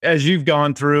As you've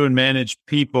gone through and managed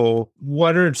people,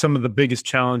 what are some of the biggest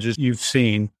challenges you've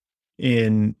seen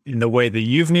in the way that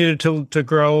you've needed to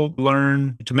grow,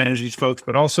 learn to manage these folks,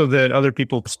 but also that other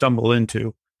people stumble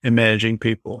into in managing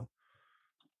people?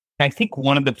 I think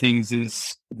one of the things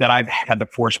is that I've had to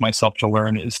force myself to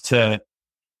learn is to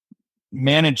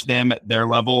manage them at their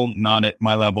level, not at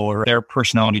my level, or their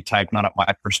personality type, not at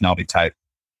my personality type.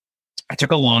 I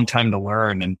took a long time to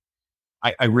learn, and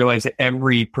I realized that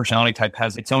every personality type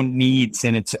has its own needs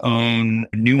and its own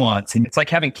nuance. And it's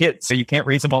like having kids. So you can't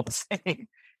raise them all the same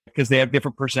because they have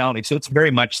different personalities. So it's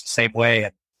very much the same way.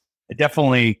 And I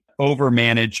definitely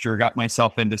overmanaged or got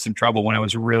myself into some trouble when I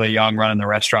was really young running the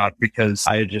restaurant because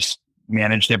I just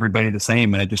managed everybody the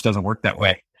same, and it just doesn't work that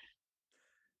way.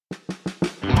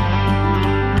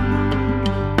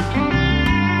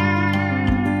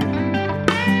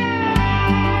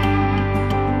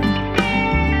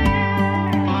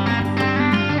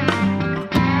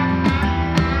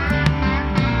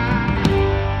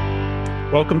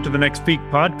 Welcome to the Next Peak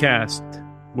podcast,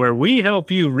 where we help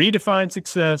you redefine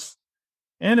success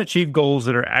and achieve goals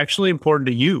that are actually important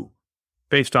to you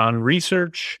based on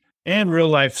research and real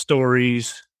life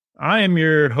stories. I am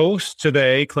your host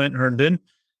today, Clint Herndon,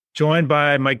 joined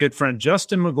by my good friend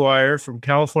Justin McGuire from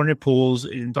California Pools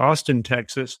in Austin,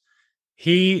 Texas.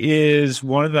 He is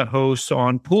one of the hosts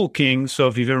on Pool Kings. So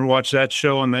if you've ever watched that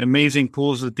show and the amazing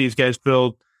pools that these guys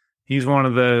build, he's one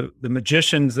of the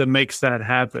magicians that makes that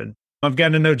happen. I've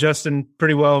gotten to know Justin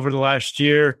pretty well over the last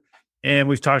year, and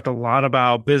we've talked a lot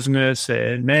about business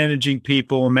and managing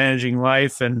people and managing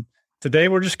life. And today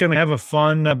we're just going to have a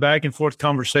fun back and forth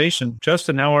conversation.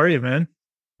 Justin, how are you, man?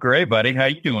 Great, buddy. How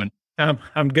you doing?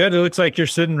 I'm good. It looks like you're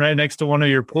sitting right next to one of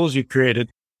your pools you created.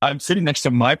 I'm sitting next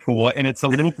to my pool, and it's a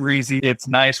little breezy. It's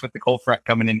nice with the cold front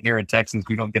coming in here in Texas.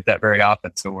 We don't get that very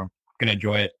often, so we're going to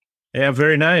enjoy it. Yeah,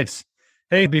 very nice.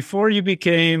 Hey, before you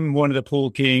became one of the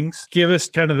Pool Kings, give us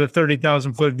kind of the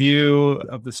 30,000 foot view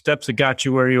of the steps that got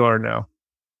you where you are now.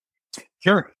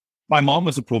 Sure. My mom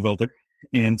was a pool builder.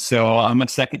 And so I'm a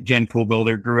second gen pool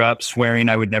builder, grew up swearing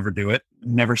I would never do it.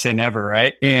 Never say never,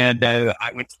 right? And I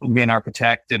went to be an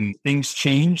architect, and things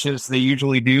change as they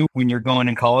usually do when you're going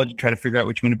in college and try to figure out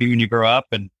what you want to be when you grow up.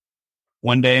 And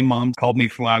one day mom called me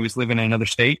from when I was living in another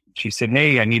state. She said,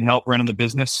 "Hey, I need help running the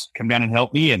business. Come down and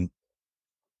help me." And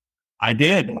I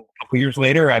did. A couple years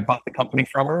later, I bought the company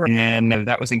from her, and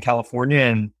that was in California.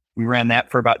 And we ran that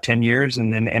for about 10 years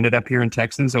and then ended up here in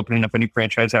Texas, opening up a new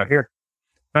franchise out here.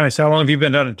 Nice. How long have you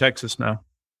been down in Texas now?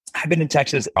 I've been in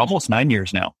Texas almost 9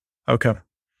 years now. Okay.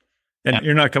 And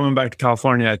You're not coming back to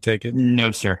California, I take it? No,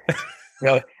 sir.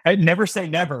 Well, I'd never say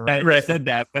never. I said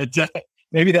that, but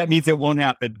maybe that means it won't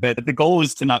happen. But the goal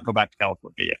is to not go back to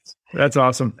California, yes. That's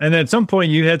awesome. And at some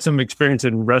point, you had some experience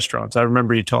in restaurants. I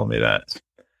remember you told me that.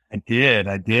 I did.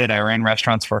 I ran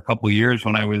restaurants for a couple of years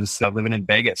when I was living in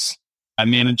Vegas. I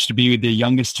managed to be the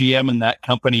youngest GM in that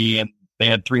company, and they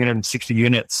had 360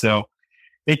 units. So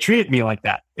they treated me like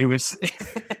that. It was,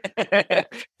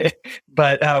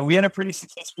 but we had a pretty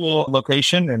successful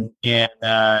location, and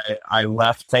I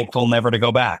left thankful never to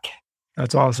go back.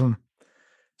 That's awesome.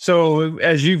 So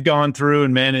as you've gone through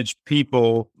and managed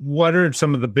people, what are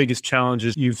some of the biggest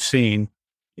challenges you've seen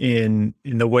in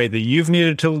the way that you've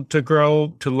needed to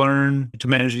grow, to learn, to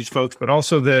manage these folks, but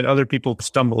also that other people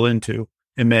stumble into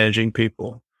in managing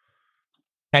people?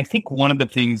 I think one of the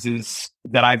things is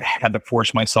that I've had to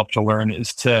force myself to learn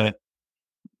is to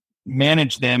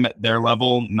manage them at their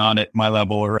level, not at my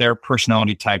level, or their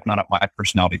personality type, not at my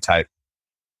personality type.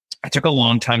 I took a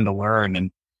long time to learn, and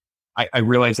I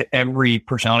realized that every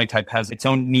personality type has its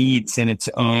own needs and its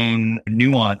own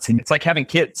nuance. And it's like having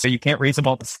kids. So you can't raise them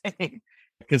all the same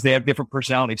because they have different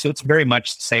personalities. So it's very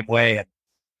much the same way. And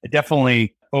I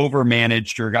definitely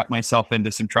overmanaged or got myself into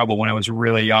some trouble when I was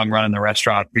really young running the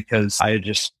restaurant because I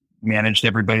just managed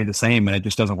everybody the same, and it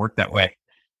just doesn't work that way.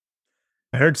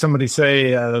 I heard somebody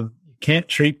say, you can't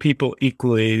treat people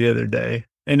equally the other day.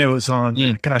 And it was on,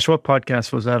 gosh, what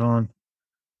podcast was that on?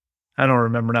 I don't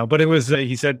remember now, but it was,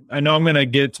 he said, I know I'm going to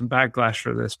get some backlash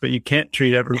for this, but you can't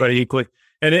treat everybody equally.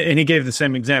 And he gave the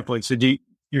same example. He said,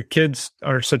 your kids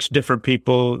are such different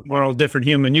people. We're all different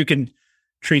human. You can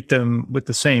treat them with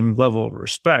the same level of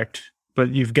respect, but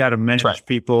you've got to manage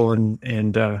people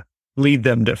and lead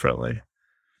them differently.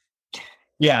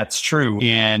 Yeah, it's true.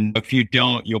 And if you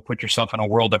don't, you'll put yourself in a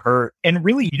world of hurt. And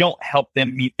really, you don't help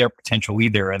them meet their potential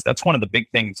either. And that's one of the big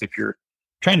things. If you're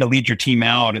trying to lead your team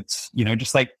out, it's,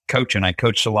 just like coaching. I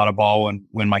coached a lot of ball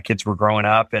when my kids were growing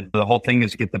up. And the whole thing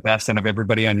is to get the best out of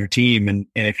everybody on your team. And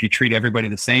if you treat everybody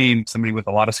the same, somebody with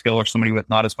a lot of skill or somebody with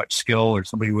not as much skill or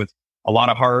somebody with a lot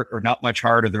of heart or not much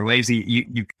heart, or they're lazy,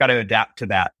 you've got to adapt to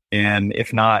that. And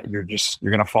if not, you're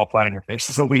going to fall flat on your face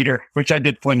as a leader, which I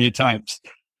did plenty of times.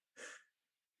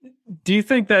 Do you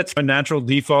think that's a natural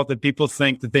default that people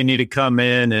think that they need to come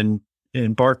in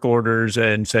and bark orders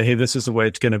and say, hey, this is the way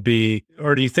it's going to be?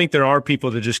 Or do you think there are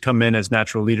people that just come in as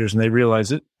natural leaders and they realize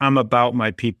that I'm about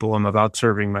my people, I'm about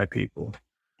serving my people?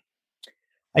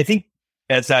 I think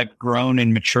as I've grown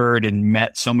and matured and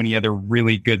met so many other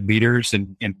really good leaders,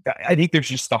 and I think there's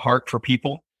just the heart for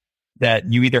people that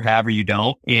you either have or you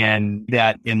don't, and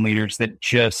that in leaders that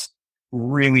just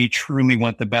really truly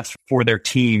want the best for their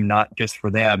team, not just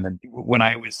for them. And when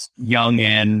I was young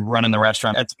and running the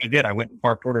restaurant, that's what I did. I went and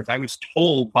barked orders. I was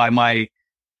told by my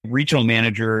regional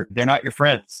manager, they're not your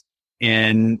friends.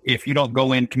 And if you don't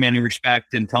go in commanding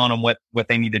respect and telling them what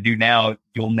they need to do now,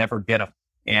 you'll never get them.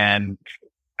 And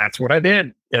that's what I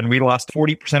did. And we lost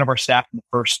 40% of our staff in the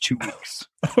first 2 weeks.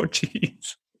 Oh,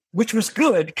 geez. Which was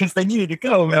good because they needed to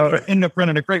go and end up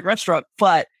running a great restaurant.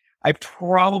 But I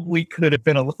probably could have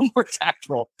been a little more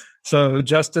tactful. So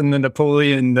Justin the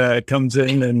Napoleon comes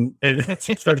in and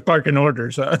starts barking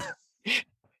orders. Huh?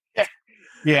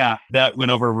 Yeah, that went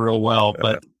over real well.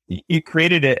 But it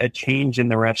created a change in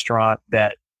the restaurant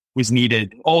that was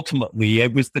needed. Ultimately,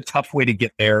 it was the tough way to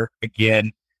get there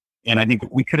again. And I think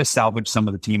we could have salvaged some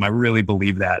of the team. I really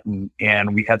believe that.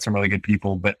 And we had some really good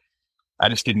people, but I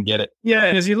just didn't get it. Yeah.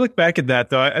 And as you look back at that,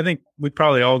 though, I think we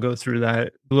probably all go through that.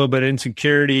 A little bit of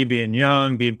insecurity, being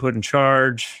young, being put in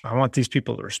charge. I want these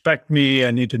people to respect me.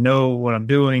 I need to know what I'm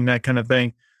doing, that kind of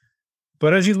thing.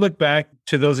 But as you look back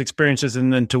to those experiences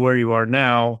and then to where you are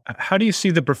now, how do you see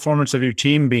the performance of your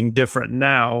team being different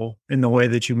now in the way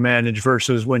that you manage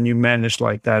versus when you managed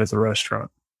like that at the restaurant?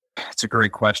 That's a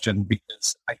great question,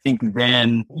 because I think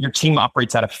then your team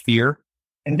operates out of fear,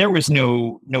 and there was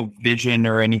no vision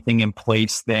or anything in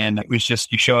place then. It was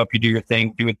just you show up, you do your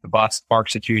thing, do what the boss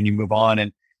barks at you, and you move on.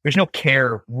 And there's no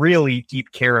care, really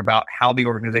deep care about how the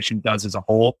organization does as a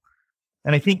whole.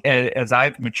 And I think as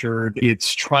I've matured,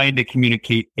 it's trying to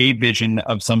communicate a vision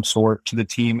of some sort to the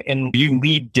team, and you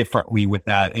lead differently with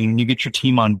that, and you get your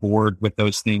team on board with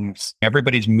those things.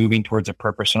 Everybody's moving towards a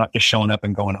purpose, and not just showing up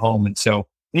and going home. And so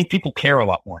I think people care a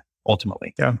lot more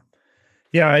ultimately. Yeah.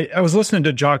 Yeah. I was listening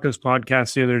to Jocko's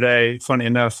podcast the other day, funny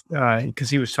enough, because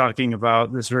he was talking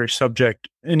about this very subject.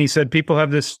 And he said people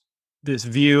have this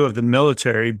view of the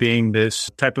military being this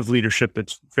type of leadership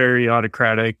that's very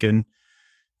autocratic and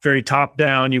very top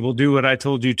down. You will do what I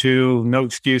told you to, no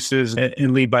excuses,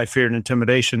 and lead by fear and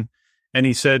intimidation. And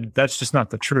he said that's just not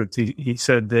the truth. He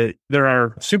said that there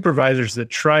are supervisors that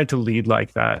try to lead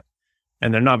like that,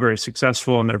 and they're not very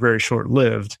successful, and they're very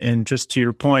short-lived. And just to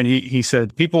your point, he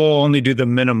said people only do the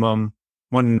minimum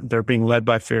when they're being led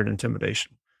by fear and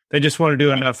intimidation. They just want to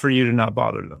do enough for you to not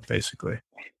bother them, basically.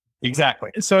 Exactly.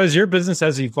 So as your business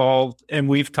has evolved, and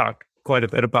we've talked quite a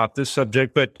bit about this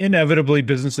subject, but inevitably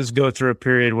businesses go through a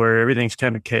period where everything's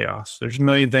kind of chaos. There's a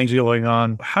million things going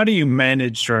on. How do you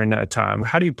manage during that time?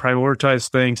 How do you prioritize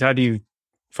things? How do you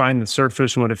find the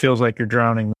surface when it feels like you're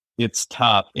drowning? It's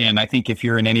tough. And I think if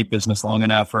you're in any business long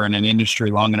enough or in an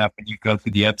industry long enough and you go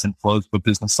through the ebbs and flows of a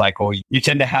business cycle, you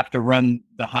tend to have to run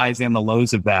the highs and the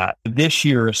lows of that. This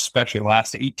year, especially the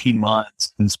last 18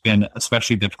 months, has been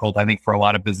especially difficult, I think, for a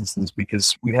lot of businesses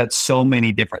because we've had so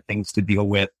many different things to deal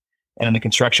with. And in the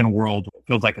construction world, it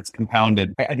feels like it's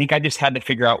compounded. I think I just had to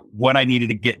figure out what I needed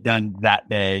to get done that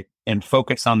day and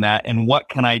focus on that. And what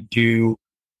can I do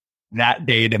that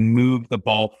day to move the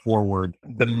ball forward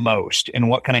the most? And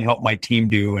what can I help my team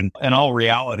do? And in all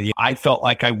reality, I felt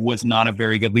like I was not a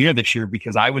very good leader this year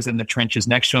because I was in the trenches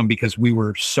next to them because we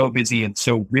were so busy and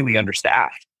so really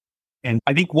understaffed. And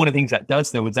I think one of the things that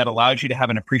does, though, is that allows you to have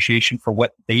an appreciation for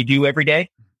what they do every day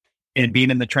and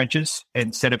being in the trenches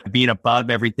instead of being above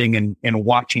everything and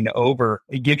watching over.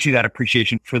 It gives you that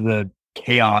appreciation for the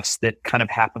chaos that kind of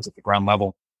happens at the ground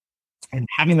level. And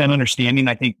having that understanding,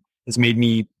 I think, has made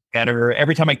me better.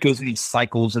 Every time I go through these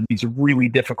cycles and these really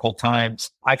difficult times,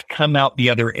 I've come out the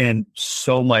other end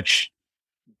so much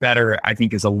better, I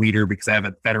think, as a leader because I have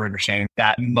a better understanding of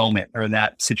that moment or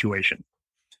that situation.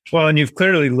 Well, and you've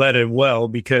clearly led it well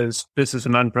because this is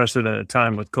an unprecedented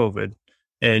time with COVID.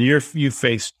 And you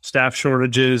faced staff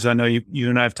shortages. I know you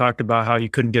and I have talked about how you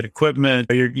couldn't get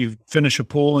equipment. You finish a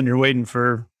pool and you're waiting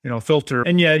for filter.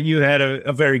 And yet you had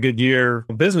a very good year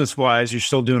business wise. You're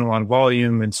still doing a lot of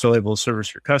volume and still able to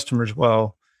service your customers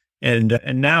well. And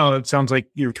now it sounds like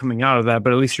you're coming out of that,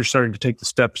 but at least you're starting to take the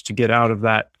steps to get out of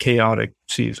that chaotic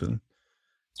season.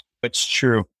 It's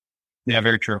true. Yeah,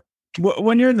 very true.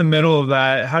 When you're in the middle of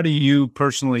that, how do you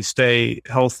personally stay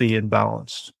healthy and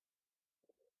balanced?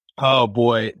 Oh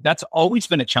boy, that's always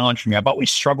been a challenge for me. I've always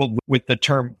struggled with the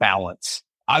term balance.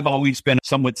 I've always been,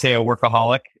 some would say, a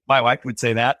workaholic. My wife would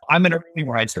say that. I'm an early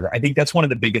riser. I think that's one of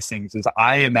the biggest things is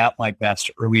I am at my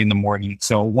best early in the morning.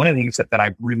 So one of the things that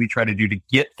I really try to do to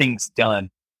get things done,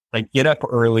 like get up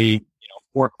early,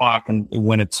 4 o'clock, and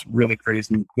when it's really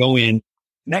crazy, go in.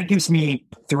 And that gives me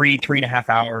 3.5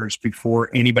 hours before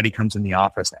anybody comes in the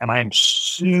office. And I am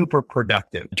super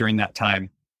productive during that time.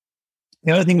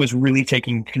 The other thing was really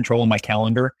taking control of my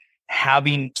calendar,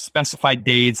 having specified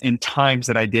days and times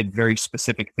that I did very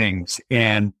specific things.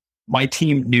 And my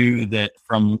team knew that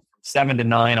from 7 to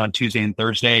 9 on Tuesday and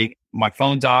Thursday, my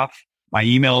phone's off, my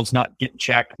email's not getting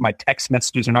checked, my text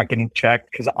messages are not getting checked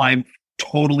because I'm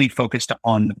totally focused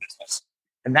on the business.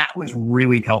 And that was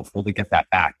really helpful to get that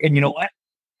back. And you know what?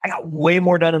 I got way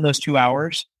more done in those 2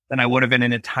 hours than I would have in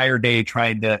an entire day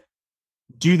trying to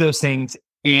do those things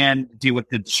and deal with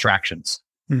the distractions.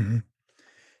 Mm-hmm.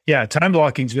 Yeah, time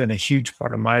blocking's been a huge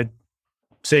part of my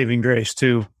saving grace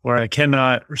too, where I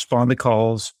cannot respond to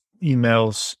calls,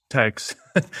 emails, texts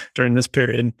during this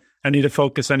period. I need to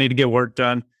focus. I need to get work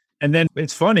done. And then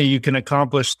it's funny, you can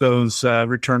accomplish those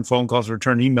return phone calls,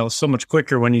 return emails so much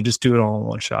quicker when you just do it all in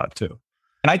one shot too.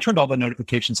 And I turned all the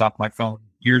notifications off my phone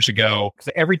years ago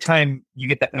because every time you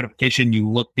get that notification, you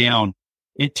look down,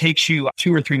 it takes you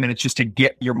 2 or 3 minutes just to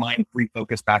get your mind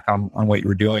refocused back on what you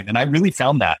were doing. And I really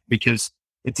found that because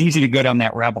it's easy to go down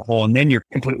that rabbit hole and then you're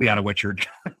completely out of what you're doing.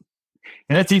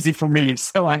 And that's easy for me.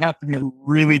 So I have to be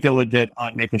really diligent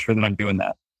on making sure that I'm doing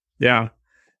that. Yeah.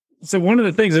 So one of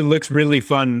the things that looks really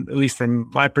fun, at least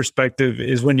from my perspective,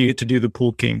 is when you get to do the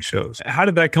Pool King shows. How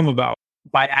did that come about?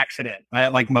 By accident.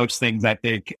 Like most things, I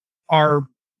think. Our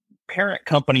parent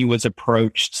company was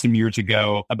approached some years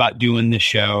ago about doing the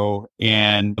show,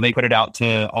 and they put it out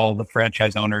to all the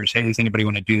franchise owners. Hey, does anybody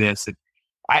want to do this? And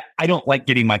I don't like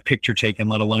getting my picture taken,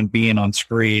 let alone being on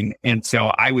screen. And so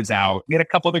I was out. We had a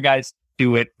couple other guys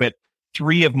do it, but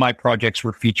 3 of my projects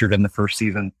were featured in the first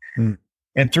season.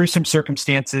 And through some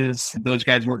circumstances, those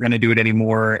guys weren't going to do it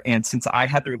anymore. And since I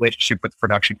had the relationship with the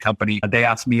production company, they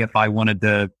asked me if I wanted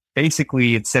to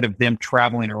basically, instead of them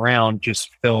traveling around,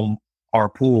 just film our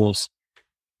pools.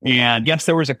 And yes,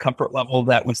 there was a comfort level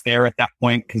that was there at that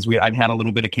point because I'd had a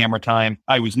little bit of camera time.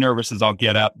 I was nervous as all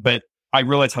get up, but I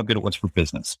realized how good it was for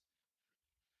business.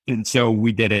 And so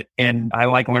we did it. And I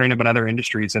like learning about other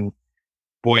industries. And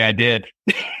boy, I did.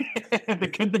 The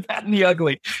good, the bad, and the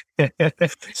ugly.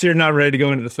 So you're not ready to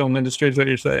go into the film industry, is what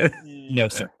you're saying? No,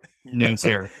 sir. No,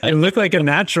 sir. You look like a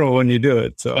natural when you do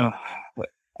it. So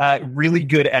really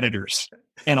good editors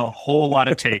and a whole lot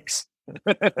of takes.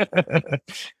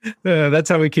 That's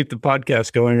how we keep the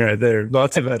podcast going right there.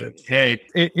 Lots of edits. Hey,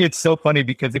 it's so funny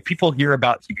because if people hear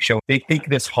about the show, they think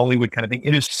this Hollywood kind of thing.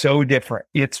 It is so different.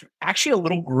 It's actually a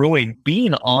little grueling.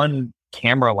 Being on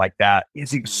camera like that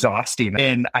is exhausting.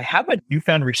 And I have a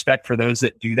newfound respect for those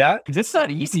that do that because it's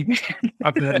not easy, man.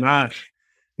 I bet not.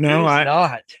 No,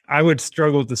 I would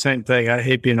struggle with the same thing. I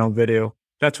hate being on video.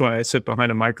 That's why I sit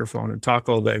behind a microphone and talk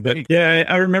all day. But yeah,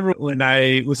 I remember when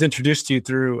I was introduced to you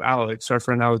through Alex, our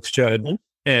friend Alex Judd,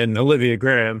 and Olivia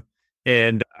Graham.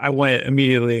 And I went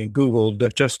immediately and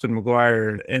Googled Justin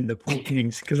McGuire and the Pool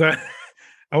Kings because I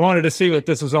wanted to see what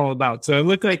this was all about. So it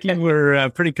looked like you were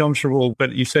pretty comfortable,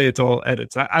 but you say it's all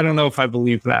edits. I don't know if I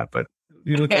believe that, but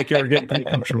you look like you're getting pretty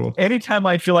comfortable. Anytime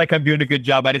I feel like I'm doing a good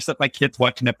job, I just let my kids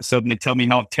watch an episode and they tell me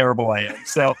how terrible I am.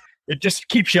 So it just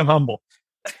keeps you humble.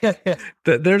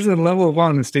 There's a level of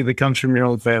honesty that comes from your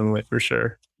own family for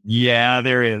sure. Yeah,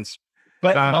 there is.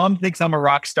 But mom thinks I'm a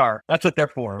rock star. That's what they're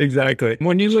for. Exactly.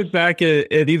 When you look back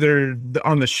at either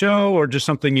on the show or just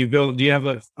something you built, do you have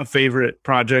a favorite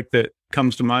project that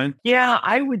comes to mind? Yeah,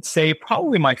 I would say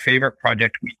probably my favorite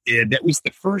project we did. That was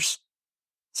the first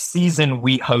season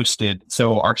we hosted.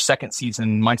 So our second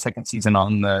season, my second season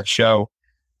on the show,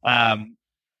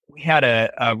 we had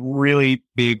a really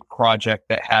big project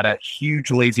that had a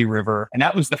huge lazy river. And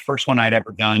that was the first one I'd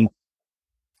ever done.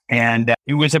 And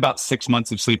it was about 6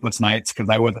 months of sleepless nights because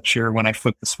I wasn't sure when I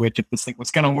flipped the switch if this thing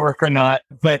was going to work or not.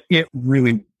 But it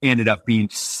really ended up being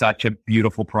such a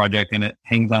beautiful project. And it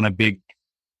hangs on a big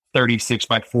 36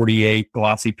 by 48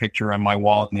 glossy picture on my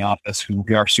wall in the office.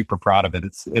 We are super proud of it.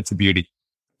 It's a beauty.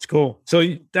 It's cool.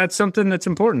 So that's something that's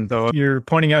important, though. You're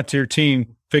pointing out to your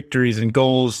team victories and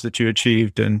goals that you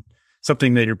achieved and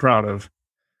something that you're proud of.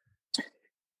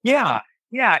 Yeah.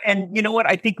 Yeah. And you know what?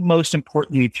 I think most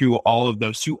importantly through all of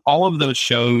those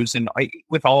shows and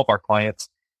with all of our clients,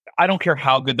 I don't care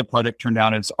how good the product turned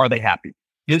out is, are they happy?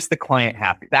 Is the client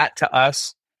happy? That to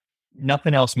us,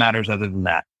 nothing else matters other than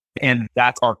that. And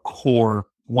that's our core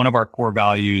one of our core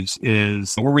values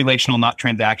is we're relational, not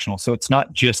transactional. So it's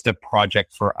not just a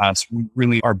project for us. We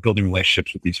really are building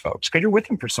relationships with these folks because you're with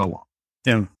them for so long.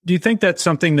 Yeah. Do you think that's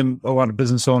something that a lot of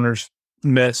business owners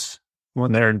miss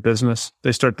when they're in business?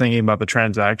 They start thinking about the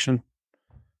transaction.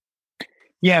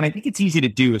 Yeah. And I think it's easy to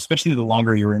do, especially the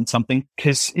longer you're in something,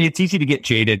 because it's easy to get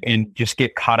jaded and just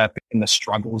get caught up in the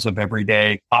struggles of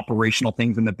everyday operational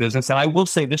things in the business. And I will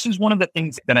say, this is one of the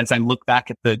things that as I look back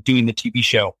at doing the TV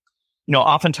show,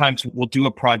 oftentimes we'll do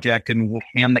a project and we'll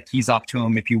hand the keys off to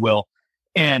them, if you will.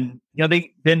 And,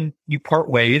 then you part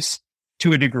ways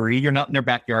to a degree. You're not in their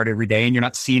backyard every day and you're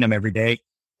not seeing them every day.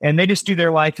 And they just do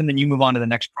their life and then you move on to the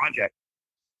next project.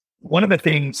 One of the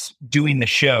things doing the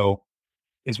show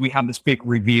is we have this big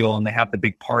reveal and they have the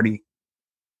big party.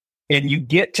 And you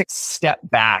get to step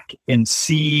back and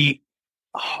see,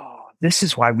 oh, this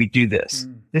is why we do this.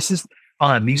 This is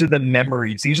fun. These are the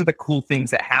memories. These are the cool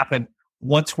things that happen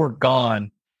once we're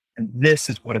gone. And this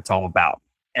is what it's all about.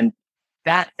 And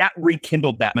that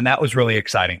rekindled that. And that was really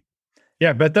exciting.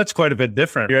 Yeah, but that's quite a bit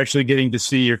different. You're actually getting to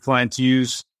see your clients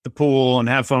use the pool and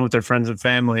have fun with their friends and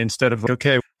family instead of,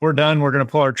 okay, we're done. We're going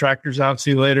to pull our tractors out.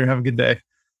 See you later. Have a good day.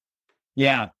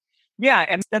 Yeah. Yeah.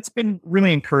 And that's been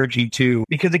really encouraging too,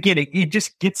 because again, it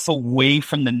just gets away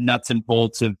from the nuts and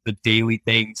bolts of the daily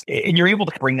things. And you're able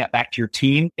to bring that back to your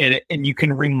team and you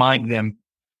can remind them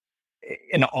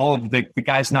and all of the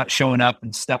guys not showing up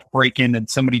and stuff breaking and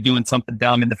somebody doing something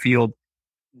dumb in the field.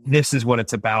 This is what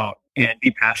it's about and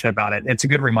be passionate about it. It's a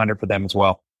good reminder for them as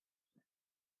well.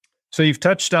 So you've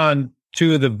touched on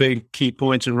two of the big key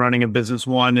points in running a business.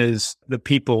 One is the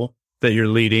people that you're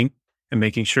leading and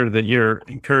making sure that you're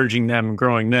encouraging them and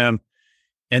growing them.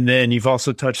 And then you've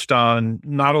also touched on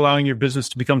not allowing your business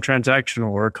to become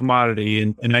transactional or a commodity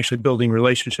and actually building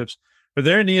relationships. Are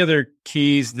there any other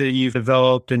keys that you've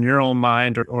developed in your own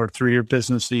mind or through your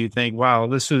business that you think, wow,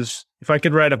 this is, if I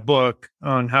could write a book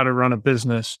on how to run a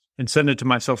business and send it to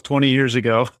myself 20 years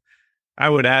ago, I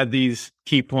would add these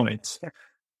key points?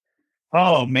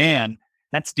 Oh, man,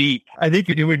 that's deep. I think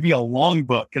it would be a long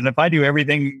book because if I do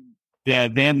everything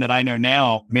then that I know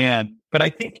now, man. But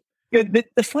I think the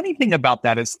funny thing about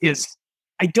that is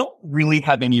I don't really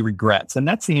have any regrets. And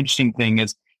that's the interesting thing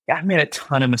is I've made a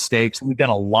ton of mistakes. We've done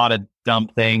a lot of dumb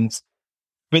things,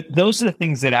 but those are the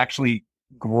things that actually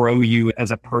grow you as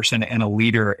a person and a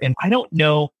leader. And I don't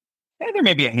know, there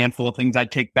may be a handful of things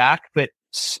I'd take back, but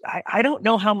I don't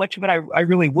know how much of it I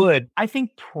really would. I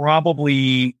think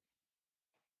probably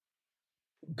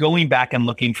going back and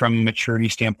looking from a maturity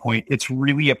standpoint, it's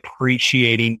really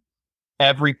appreciating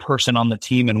every person on the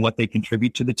team and what they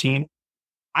contribute to the team.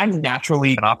 I'm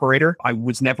naturally an operator. I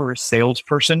was never a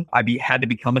salesperson. I had to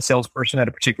become a salesperson at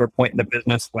a particular point in the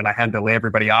business when I had to lay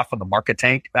everybody off on the market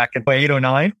tank back in 2008,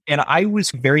 2009. And I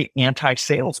was very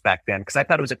anti-sales back then because I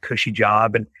thought it was a cushy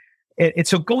job. And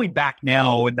so going back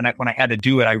now, and then when I had to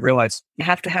do it, I realized you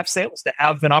have to have sales to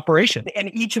have an operation.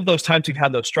 And each of those times we've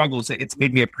had those struggles, it's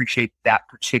made me appreciate that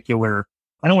particular,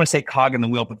 I don't want to say cog in the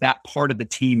wheel, but that part of the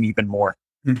team even more.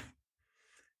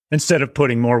 Instead of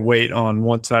putting more weight on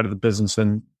one side of the business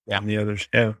and the others.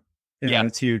 Yeah,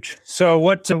 that's huge. So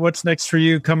what's next for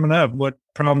you coming up? What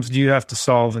problems do you have to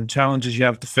solve and challenges you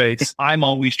have to face? I'm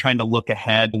always trying to look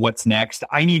ahead. What's next?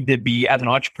 I need to be, as an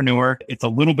entrepreneur, it's a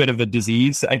little bit of a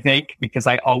disease, I think, because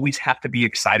I always have to be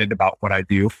excited about what I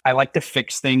do. I like to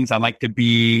fix things. I like to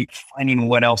be finding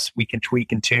what else we can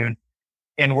tweak and tune.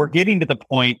 And we're getting to the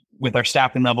point with our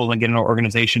staffing levels and getting our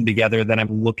organization together that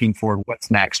I'm looking for what's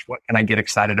next. What can I get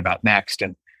excited about next?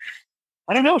 And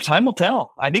I don't know. Time will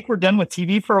tell. I think we're done with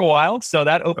TV for a while. So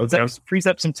that frees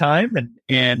up some time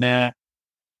and I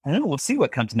don't know. We'll see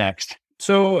what comes next.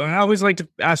 So I always like to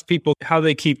ask people how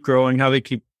they keep growing, how they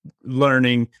keep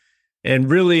learning, and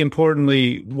really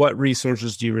importantly, what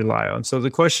resources do you rely on? So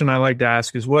the question I like to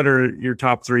ask is, what are your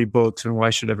top 3 books and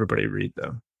why should everybody read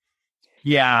them?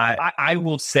 Yeah, I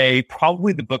will say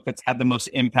probably the book that's had the most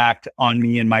impact on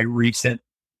me in my recent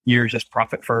years is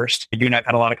Profit First. You and I have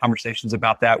had a lot of conversations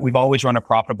about that. We've always run a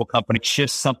profitable company. It's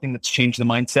just something that's changed the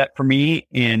mindset for me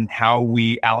in how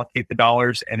we allocate the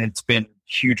dollars. And it's been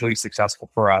hugely successful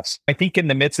for us. I think in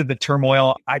the midst of the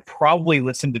turmoil, I probably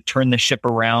listened to Turn the Ship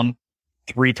Around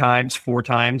 3 times, 4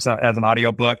 times as an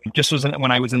audiobook. Just when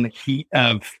I was in the heat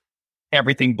of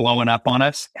everything blowing up on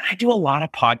us. And I do a lot of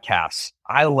podcasts.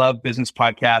 I love business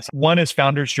podcasts. One is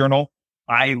Founders Journal.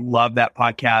 I love that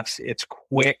podcast. It's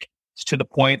quick. It's to the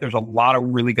point. There's a lot of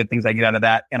really good things I get out of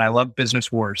that. And I love Business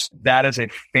Wars. That is a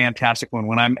fantastic one.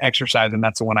 When I'm exercising,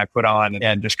 that's the one I put on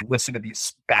and just listen to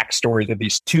these backstories of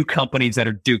these 2 companies that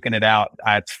are duking it out.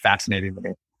 It's fascinating to me.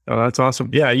 Oh, that's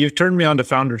awesome. Yeah, you've turned me on to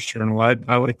Founders Journal.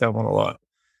 I like that one a lot.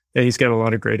 Yeah, he's got a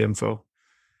lot of great info.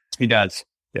 He does.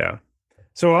 Yeah.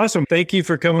 So awesome. Thank you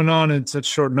for coming on at such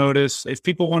short notice. If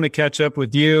people want to catch up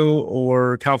with you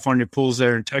or California Pools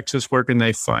there in Texas, where can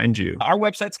they find you? Our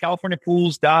website's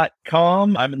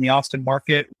californiapools.com. I'm in the Austin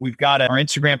market. We've got our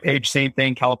Instagram page, same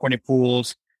thing, California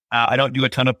Pools. I don't do a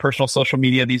ton of personal social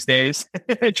media these days.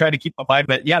 I try to keep up mind,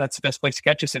 but yeah, that's the best place to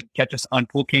catch us. And catch us on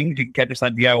Pool Kings. You can catch us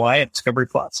on DIY and Discovery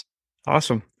Plus.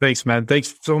 Awesome. Thanks, man.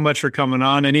 Thanks so much for coming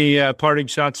on. Any parting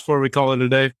shots before we call it a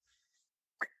day?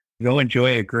 Go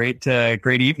enjoy a great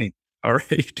evening. All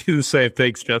right. Do the same.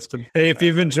 Thanks, Justin. Hey, if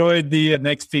you've enjoyed the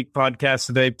Next Peak podcast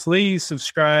today, please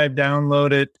subscribe,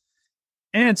 download it,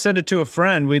 and send it to a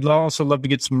friend. We'd also love to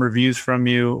get some reviews from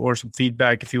you or some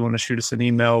feedback if you want to shoot us an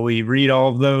email. We read all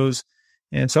of those,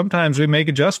 and sometimes we make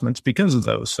adjustments because of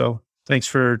those. So thanks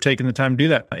for taking the time to do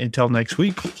that. Until next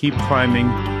week, keep climbing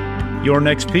your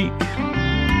next peak.